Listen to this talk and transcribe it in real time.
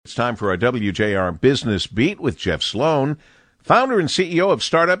It's time for our WJR Business Beat with Jeff Sloan, founder and CEO of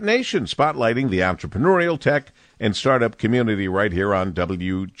Startup Nation, spotlighting the entrepreneurial tech and startup community right here on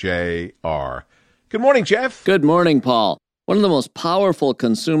WJR. Good morning, Jeff. Good morning, Paul. One of the most powerful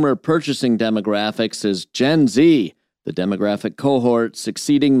consumer purchasing demographics is Gen Z, the demographic cohort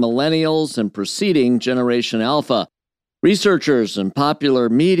succeeding Millennials and preceding Generation Alpha. Researchers and popular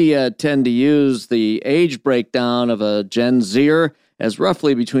media tend to use the age breakdown of a Gen Zer as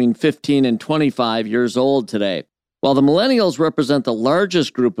roughly between 15 and 25 years old today. While the Millennials represent the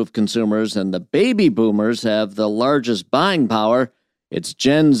largest group of consumers and the baby boomers have the largest buying power, it's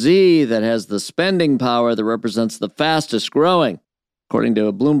Gen Z that has the spending power that represents the fastest growing. According to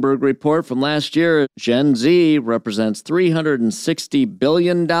a Bloomberg report from last year, Gen Z represents $360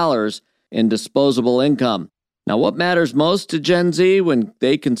 billion in disposable income. Now, what matters most to Gen Z when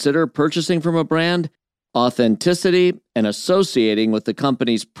they consider purchasing from a brand? Authenticity and associating with the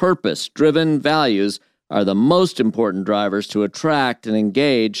company's purpose-driven values are the most important drivers to attract and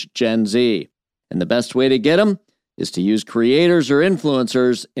engage Gen Z. And the best way to get them is to use creators or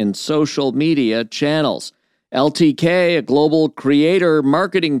influencers in social media channels. LTK, a global creator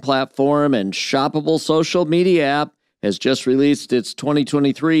marketing platform and shoppable social media app, has just released its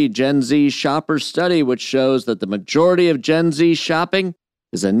 2023 Gen Z Shopper Study, which shows that the majority of Gen Z shopping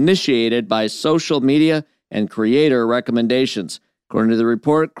is initiated by social media and creator recommendations. According to the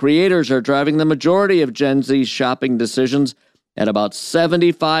report, creators are driving the majority of Gen Z shopping decisions at about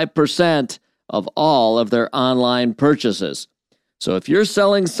 75% of all of their online purchases. So if you're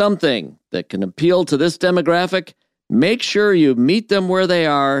selling something that can appeal to this demographic, make sure you meet them where they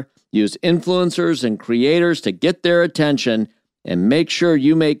are, use influencers and creators to get their attention, and make sure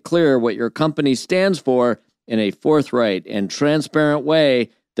you make clear what your company stands for in a forthright and transparent way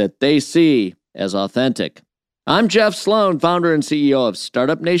that they see as authentic. I'm Jeff Sloan, founder and CEO of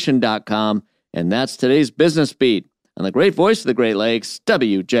StartupNation.com, and that's today's Business Beat on the great voice of the Great Lakes,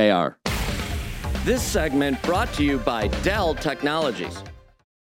 WJR. This segment brought to you by Dell Technologies.